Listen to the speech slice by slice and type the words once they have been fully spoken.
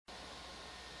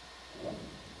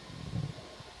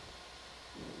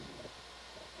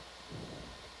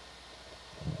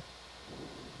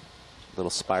Little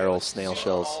spiral snail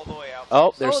shells.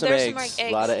 Oh, there's some eggs.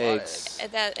 A lot of eggs.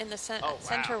 That in the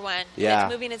center one. Yeah.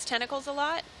 It's moving its tentacles a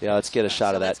lot. Yeah, let's get a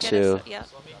shot of that too. Yeah.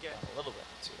 So let me get a little bit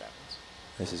and see what happens.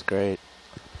 This is great.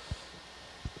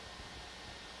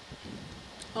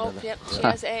 Oh, yep, she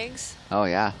has eggs. Oh,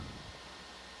 yeah.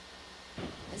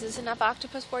 Is this enough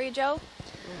octopus for you, Joe?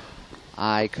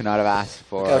 I could not have asked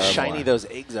for Look how shiny more. those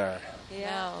eggs are. Yeah.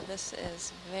 No, this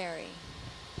is very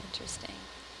interesting.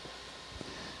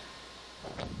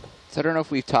 So I don't know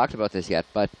if we've talked about this yet,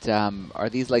 but are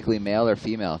these likely male or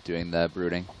female doing the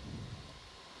brooding?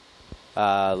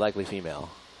 Likely female.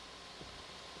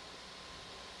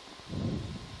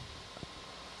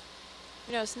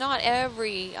 You know, it's not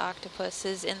every octopus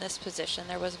is in this position.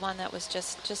 There was one that was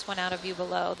just went out of view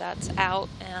below. That's out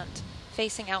and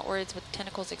facing outwards with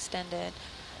tentacles extended.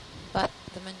 But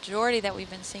the majority that we've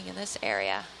been seeing in this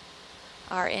area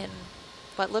are in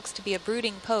what looks to be a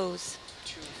brooding pose.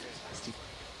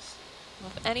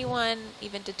 If anyone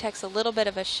even detects a little bit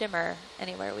of a shimmer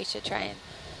anywhere, we should try and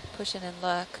push in and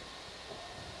look.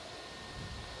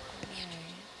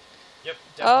 Yep.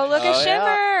 Oh, look at Oh, shimmer!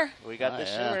 yeah. We got the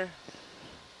yeah. shimmer.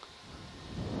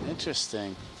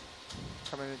 Interesting.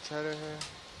 Coming to try to her.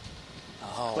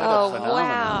 Oh, What a Oh, phenomenon.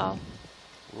 wow.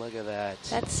 Look at that.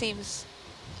 That seems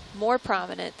more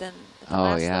prominent than the Oh,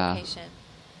 last yeah. location.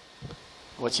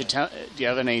 What's your do you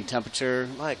have any temperature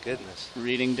My goodness.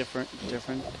 reading different?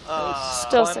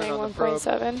 Still saying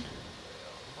 1.7.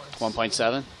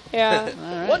 1.7? Yeah. All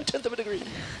right. 1/10 of a degree.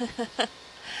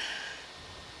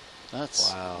 That's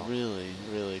Wow. really,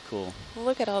 really cool.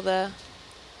 Look at all the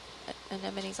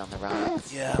anemones on the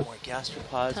rocks. Yeah, more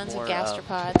gastropods. Tons more, of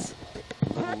gastropods.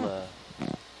 Little,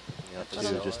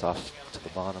 these are just off to the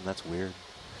bottom. That's weird.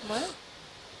 What?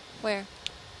 Where?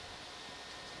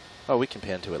 Oh, we can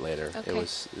pan to it later. Okay. It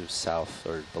was south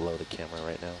or below the camera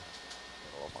right now.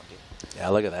 Little monkey. Yeah,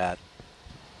 look at that.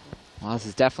 Well, this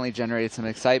has definitely generated some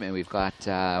excitement. We've got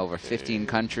over 15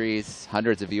 countries,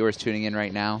 hundreds of viewers tuning in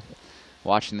right now,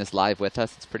 watching this live with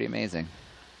us. It's pretty amazing.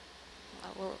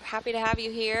 We're happy to have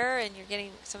you here, and you're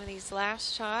getting some of these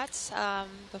last shots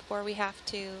before we have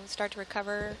to start to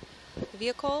recover the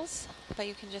vehicles. But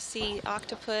you can just see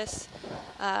octopus,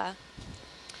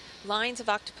 lines of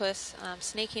octopus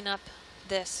snaking up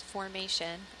this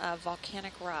formation of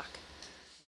volcanic rock.